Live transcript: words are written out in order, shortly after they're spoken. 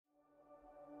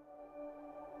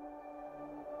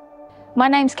My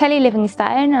name's Kelly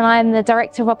Livingstone and I'm the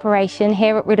Director of Operation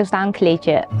here at Riddlesdown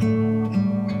Collegiate.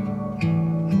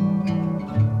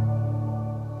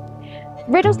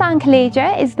 Riddlesdown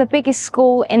Collegiate is the biggest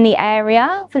school in the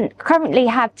area. We currently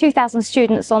have 2,000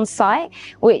 students on site,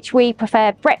 which we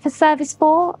prepare breakfast service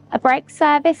for, a break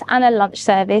service and a lunch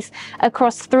service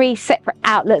across 3 separate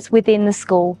outlets within the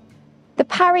school. The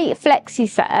Parry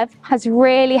Flexi-Serve has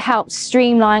really helped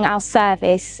streamline our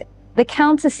service. The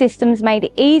counter system's made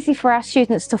it easy for our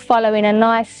students to follow in a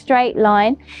nice straight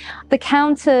line. The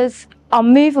counters are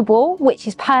movable, which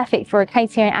is perfect for a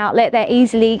catering outlet. They're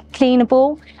easily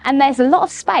cleanable and there's a lot of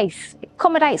space. It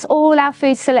accommodates all our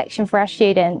food selection for our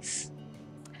students.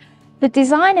 The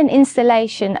design and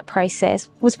installation process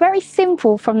was very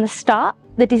simple from the start.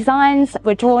 The designs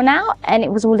were drawn out and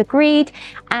it was all agreed,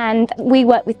 and we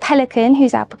worked with Pelican,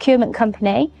 who's our procurement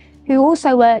company, who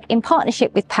also work in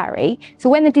partnership with Parry. So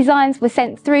when the designs were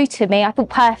sent through to me, I thought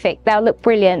perfect, they'll look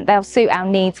brilliant, they'll suit our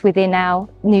needs within our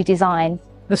new design.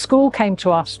 The school came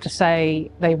to us to say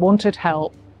they wanted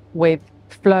help with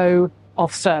flow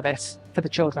of service for the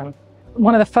children.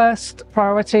 One of the first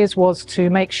priorities was to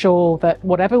make sure that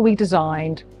whatever we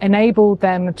designed enabled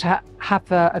them to have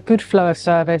a good flow of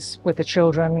service with the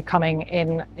children coming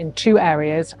in 2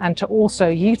 areas, and to also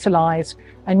utilise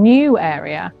a new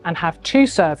area and have 2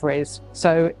 serveries,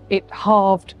 so it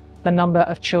halved the number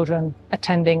of children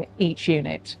attending each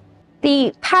unit.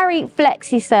 The Parry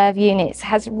Flexi-Serve units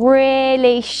has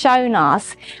really shown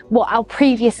us what our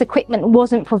previous equipment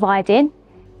wasn't providing.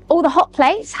 All the hot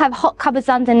plates have hot cupboards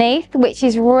underneath, which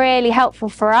is really helpful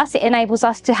for us. It enables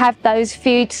us to have those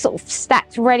food sort of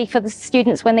stacked ready for the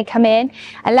students when they come in,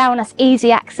 allowing us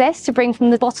easy access to bring from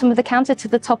the bottom of the counter to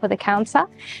the top of the counter.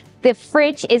 The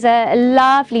fridge is a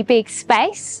lovely big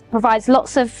space, provides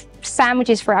lots of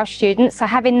sandwiches for our students, so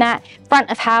having that front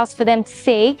of house for them to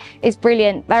see is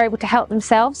brilliant. They're able to help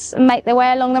themselves and make their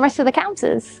way along the rest of the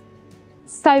counters.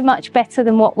 So much better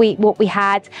than what we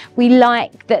had. We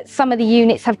like that some of the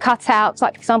units have cutouts,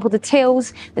 like for example the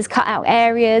tills, there's cutout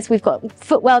areas, we've got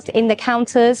footwells in the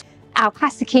counters, our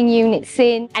plasticking units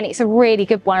in, and it's a really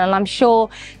good one, and I'm sure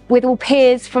with all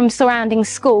peers from surrounding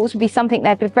schools would be something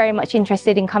they'd be very much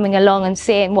interested in coming along and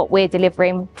seeing what we're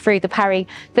delivering through the Parry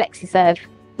Flexi-Serve.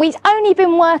 We've only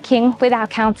been working with our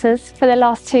counters for the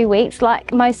last 2 weeks,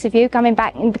 like most of you, coming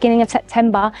back in the beginning of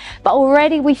September, but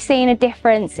already we've seen a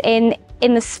difference in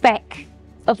the spec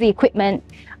of the equipment,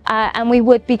 and we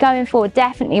would be going forward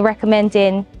definitely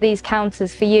recommending these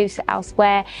counters for use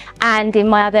elsewhere and in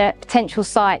my other potential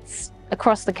sites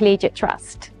across the Collegiate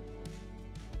Trust.